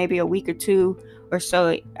after that, maybe a week or two or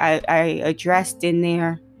so, I addressed in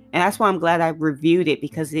there. And that's why I'm glad I reviewed it,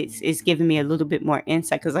 because it's giving me a little bit more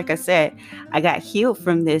insight. Because like I said, I got healed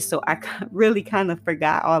from this, so I really kind of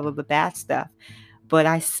forgot all of the bad stuff. But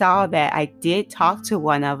I saw that I did talk to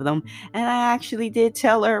one of them, and I actually did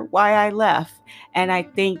tell her why I left. And I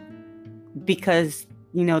think because,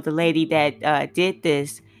 the lady that did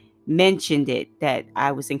this mentioned it, that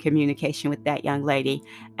I was in communication with that young lady.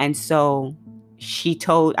 And so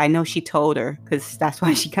I know she told her, because that's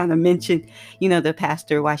why she kind of mentioned, the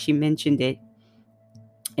pastor, why she mentioned it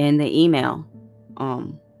in the email.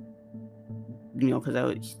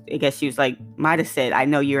 Because I guess she was like, might have said, I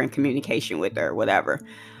know you're in communication with her or whatever.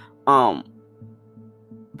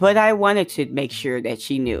 But I wanted to make sure that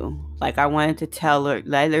she knew. Like, I wanted to tell her,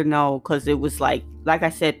 let her know, because it was like I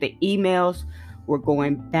said, the emails were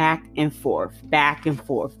going back and forth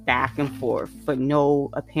for no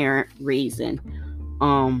apparent reason.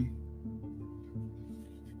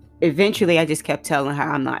 Eventually I just kept telling her,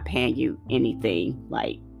 I'm not paying you anything.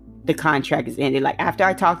 Like, the contract is ended. Like, after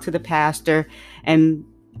I talked to the pastor, and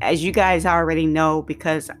as you guys already know,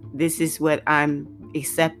 because this is what I'm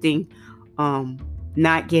accepting,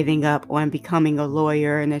 not giving up on becoming a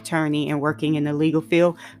lawyer, an attorney, and working in the legal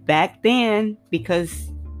field back then, because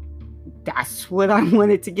that's what I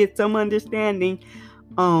wanted to get some understanding.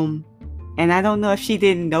 And I don't know if she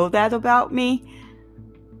didn't know that about me.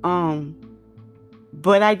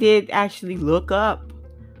 But I did actually look up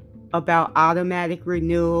about automatic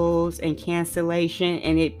renewals and cancellation,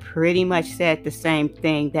 and it pretty much said the same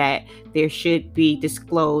thing, that there should be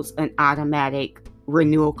disclosed an automatic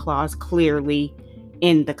renewal clause clearly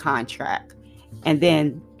in the contract. And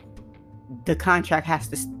then the contract has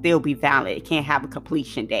to still be valid. It can't have a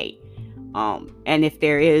completion date. And if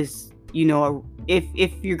there is,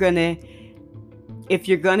 if you're gonna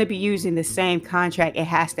be using the same contract, it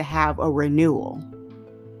has to have a renewal.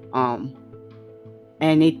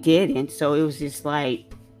 And it didn't. So it was just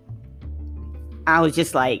like, I was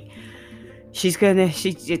just like,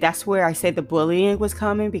 that's where I said the bullying was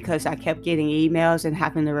coming, because I kept getting emails and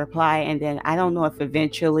having to reply. And then I don't know if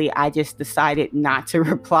eventually I just decided not to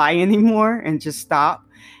reply anymore and just stop,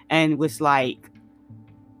 and was like,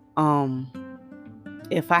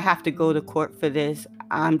 if I have to go to court for this,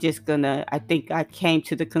 I think I came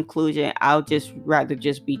to the conclusion, I'll just rather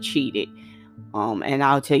just be cheated. And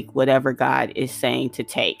I'll take whatever God is saying to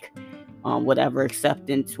take, whatever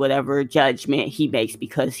acceptance, whatever judgment he makes,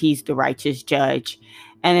 because he's the righteous judge.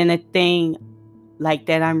 And then a thing like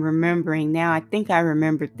that I'm remembering now, I think I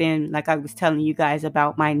remembered then, like I was telling you guys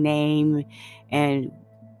about my name, and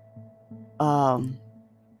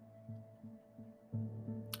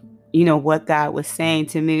what God was saying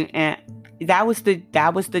to me. And that was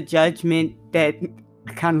the judgment, that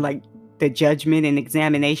kind of like the judgment and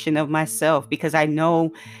examination of myself, because I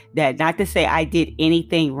know that, not to say I did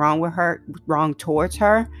anything wrong towards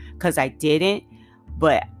her, because I didn't,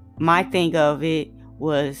 but my thing of it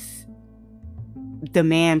was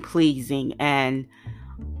demand pleasing, and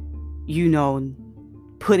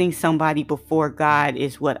putting somebody before God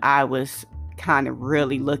is what I was kind of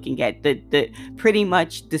really looking at, the pretty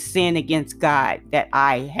much the sin against God that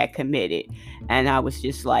I had committed. And I was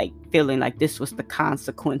just like feeling like this was the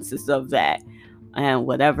consequences of that, and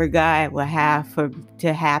whatever God would have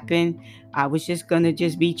to happen, I was just gonna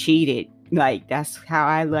just be cheated. Like, that's how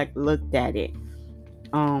I looked at it.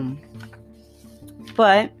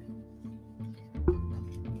 But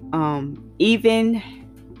even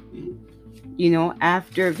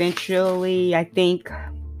after eventually, I think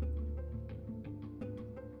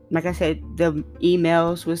like I said, the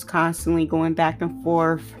emails was constantly going back and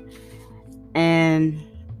forth. And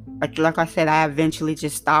like I said, I eventually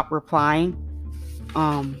just stopped replying.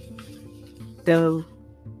 The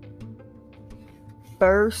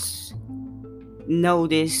first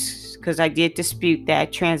notice, because I did dispute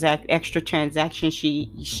that extra transaction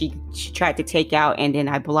she tried to take out, and then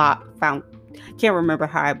I can't remember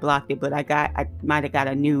how I blocked it, but I might have got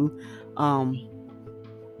a new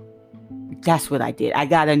that's what I did. I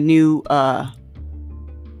got a new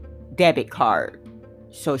debit card.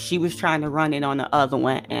 So she was trying to run it on the other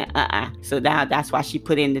one, and so now that's why she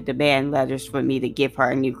put in the demand letters for me to give her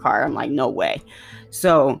a new card. I'm like, no way.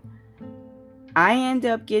 So I end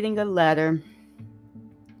up getting a letter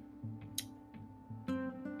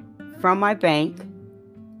from my bank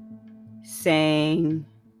saying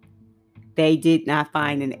they did not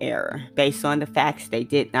find an error. Based on the facts, they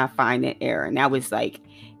did not find an error. And I was like,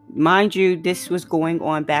 mind you, this was going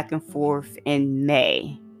on back and forth in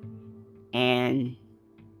May. And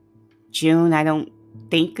June, I don't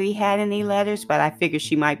think we had any letters, but I figured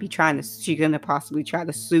she's gonna possibly try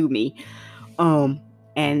to sue me.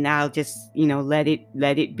 And I'll just, let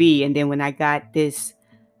it be. And then when I got this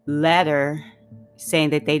letter saying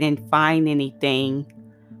that they didn't find anything,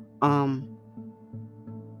 I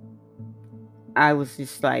was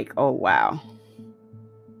just like, oh wow.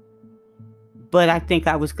 But I think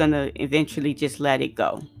I was gonna eventually just let it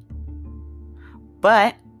go.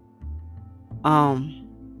 But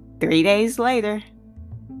 3 days later,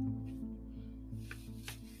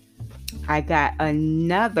 I got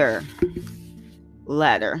another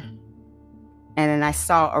letter, and then I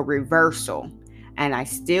saw a reversal, and I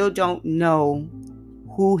still don't know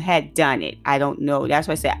who had done it. I don't know. That's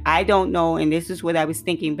why I said I don't know, and this is what I was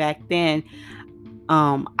thinking back then.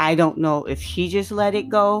 I don't know if she just let it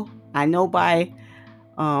go. I know by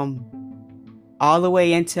all the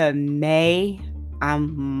way into May.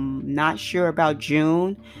 I'm not sure about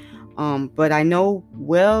June. But I know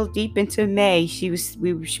well deep into May, she was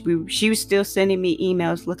still sending me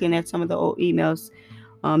emails, looking at some of the old emails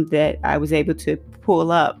that I was able to pull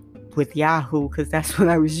up with Yahoo, because that's what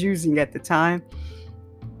I was using at the time.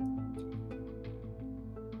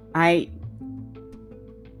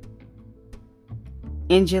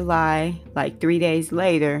 In July, like 3 days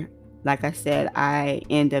later, like I said, I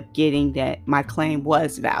end up getting that my claim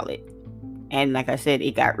was valid. And like I said,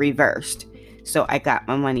 it got reversed. So I got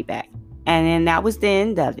my money back. And then that was the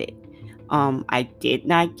end of it. I did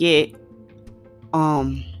not get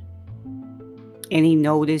any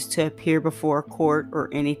notice to appear before court or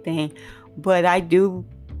anything. But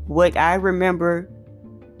what I remember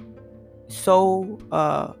so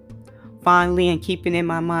fondly and keeping in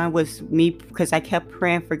my mind was me, because I kept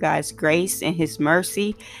praying for God's grace and his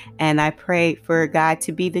mercy, and I prayed for God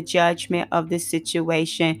to be the judgment of this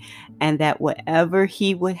situation, and that whatever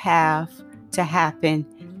he would have to happen,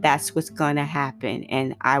 that's what's going to happen,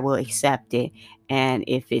 and I will accept it. And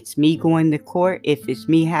if it's me going to court, if it's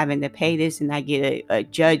me having to pay this, and I get a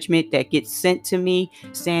judgment that gets sent to me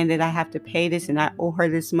saying that I have to pay this and I owe her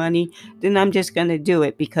this money, then I'm just going to do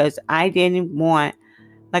it, because I didn't want,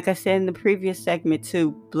 like I said in the previous segment,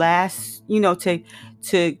 to blast,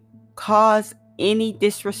 to cause any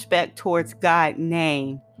disrespect towards God's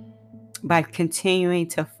name by continuing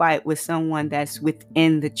to fight with someone that's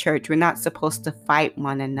within the church. We're not supposed to fight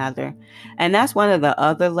one another. And that's one of the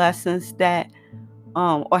other lessons that,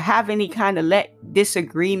 or have any kind of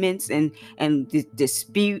disagreements and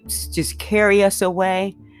disputes just carry us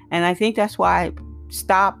away. And I think that's why I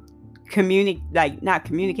stopped not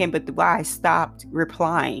communicating, but why I stopped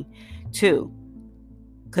replying too,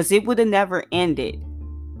 because it would have never ended.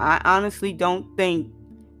 I honestly don't think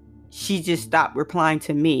she just stopped replying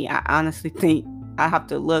to me. I honestly think I have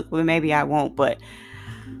to look, well, maybe I won't, but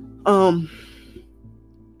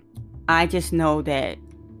I just know that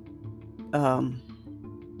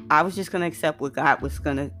I was just gonna accept what God was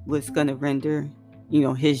gonna render,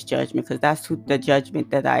 his judgment, because that's the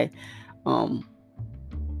judgment that I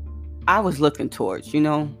was looking towards.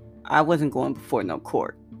 I wasn't going before no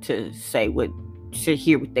court to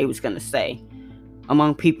hear what they was going to say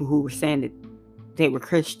among people who were saying that they were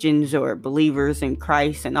Christians or believers in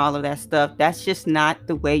Christ and all of that stuff. That's just not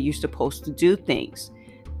the way you're supposed to do things.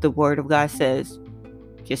 The word of God says,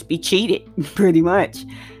 just be cheated, pretty much.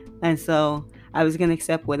 And so I was going to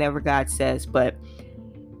accept whatever God says. But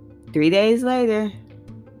 3 days later,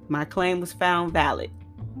 my claim was found valid,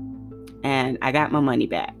 and I got my money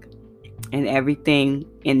back. And everything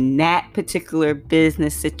in that particular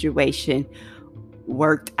business situation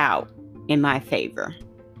worked out in my favor.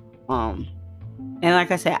 And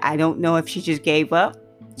like I said, I don't know if she just gave up.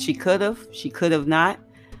 She could have not.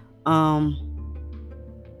 That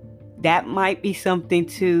might be something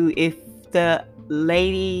too, if the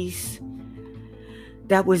ladies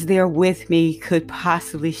that was there with me could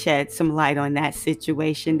possibly shed some light on that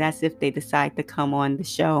situation. That's if they decide to come on the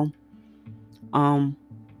show.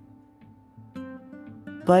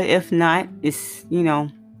 But if not, it's,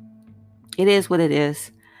 it is what it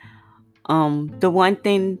is. The one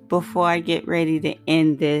thing before I get ready to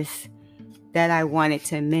end this that I wanted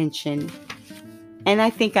to mention, and I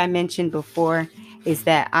think I mentioned before, is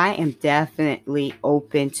that I am definitely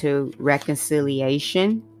open to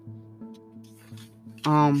reconciliation.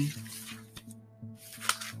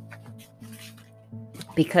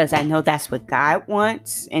 Because I know that's what God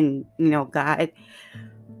wants, and God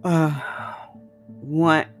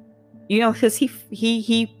want, because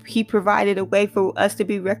he provided a way for us to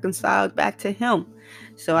be reconciled back to Him.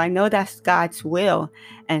 So I know that's God's will,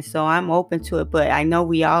 and so I'm open to it. But I know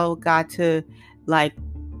we all got to, like,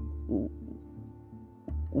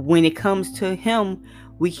 when it comes to Him,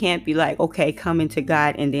 we can't be like, okay, coming to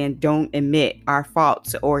God and then don't admit our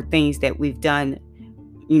faults or things that we've done,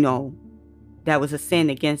 that was a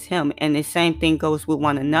sin against Him. And the same thing goes with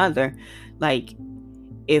one another. Like,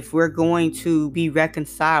 if we're going to be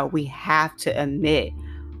reconciled, we have to admit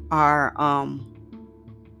our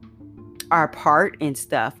part and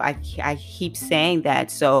stuff. I keep saying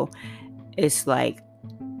that. So it's like,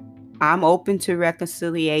 I'm open to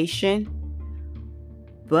reconciliation,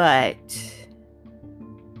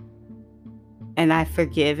 and I've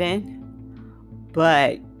forgiven,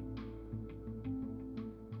 but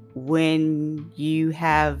when you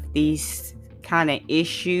have these kind of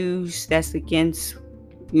issues that's against,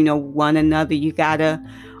 one another, you gotta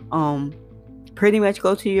pretty much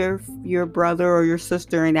go to your brother or your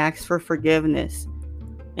sister and ask for forgiveness,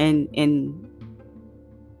 and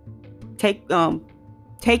take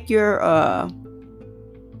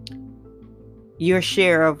your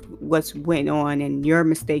share of what's went on and your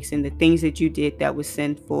mistakes and the things that you did that was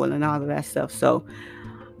sinful and all of that stuff. So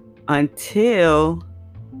until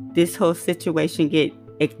this whole situation get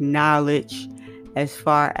acknowledged as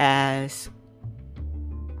far as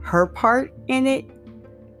her part in it,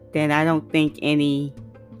 then I don't think any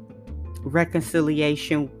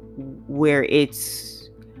reconciliation where it's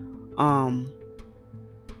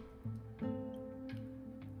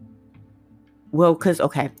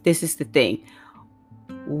this is the thing.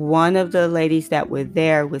 One of the ladies that were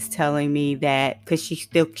there was telling me that, because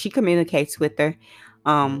she communicates with her,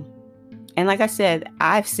 and like I said,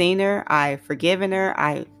 I've seen her, I've forgiven her,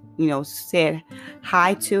 I said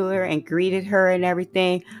hi to her and greeted her and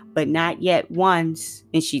everything, but not yet once.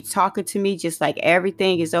 And she's talking to me just like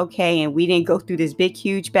everything is okay, and we didn't go through this big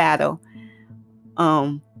huge battle.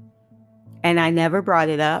 And I never brought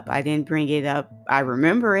it up. I didn't bring it up. I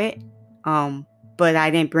remember it. But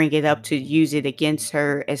I didn't bring it up to use it against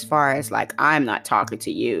her, as far as like, I'm not talking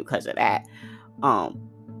to you because of that.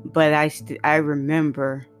 But I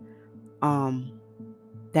remember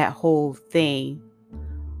that whole thing.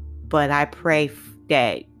 But I pray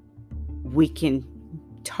that we can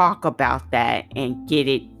talk about that and get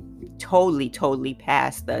it totally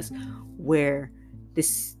past us, where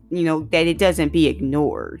this, that it doesn't be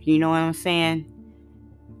ignored. You know what I'm saying?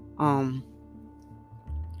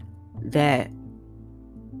 That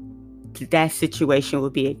situation will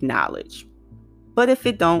be acknowledged. But if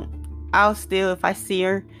it don't, I'll still, if I see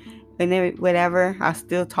her and then whatever, I'll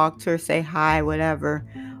still talk to her, say hi, whatever.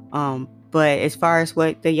 But as far as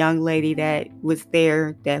what the young lady that was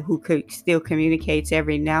there, who could still communicates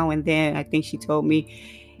every now and then, I think she told me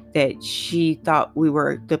that she thought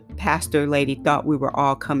the pastor lady thought we were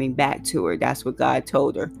all coming back to her. That's what God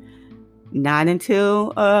told her. Not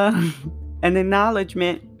until an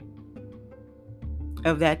acknowledgement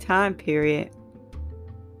of that time period.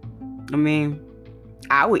 I mean,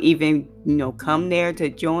 I would even, come there to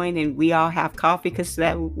join, and we all have coffee, because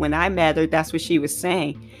when I met her, that's what she was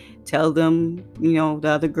saying. Tell them, the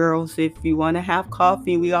other girls, if you want to have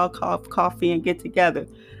coffee, we all have coffee and get together.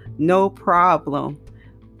 No problem.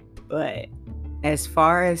 But as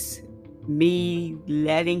far as me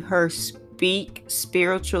letting her speak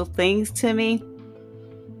spiritual things to me,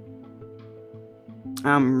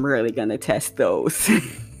 I'm really going to test those.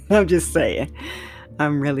 I'm just saying.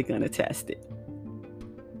 I'm really going to test it.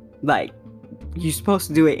 Like, you're supposed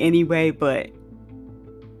to do it anyway, but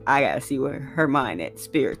I got to see where her mind at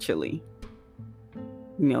spiritually.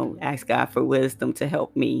 Ask God for wisdom to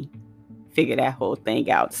help me figure that whole thing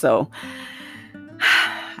out. So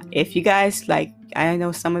if you guys, like, I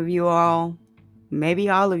know some of you all, maybe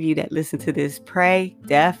all of you that listen to this,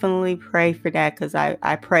 definitely pray for that, because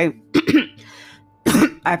I pray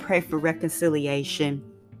I pray for reconciliation.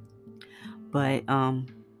 But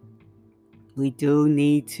we do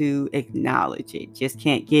need to acknowledge it. Just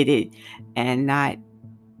can't get it and not,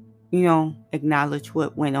 acknowledge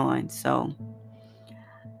what went on. So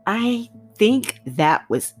I think that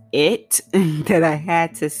was it that I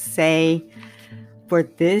had to say for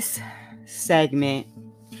this segment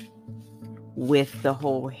with the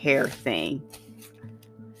whole hair thing.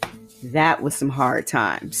 That was some hard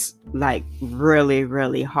times, like really,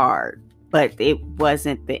 really hard, but it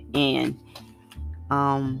wasn't the end.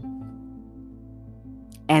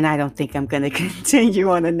 And I don't think I'm going to continue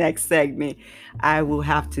on the next segment. I will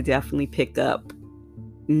have to definitely pick up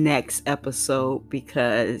next episode,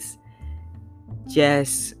 because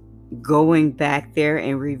just going back there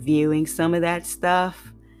and reviewing some of that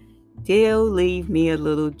stuff still leave me a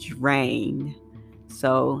little drained.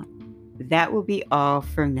 So that will be all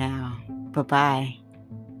for now. Bye-bye.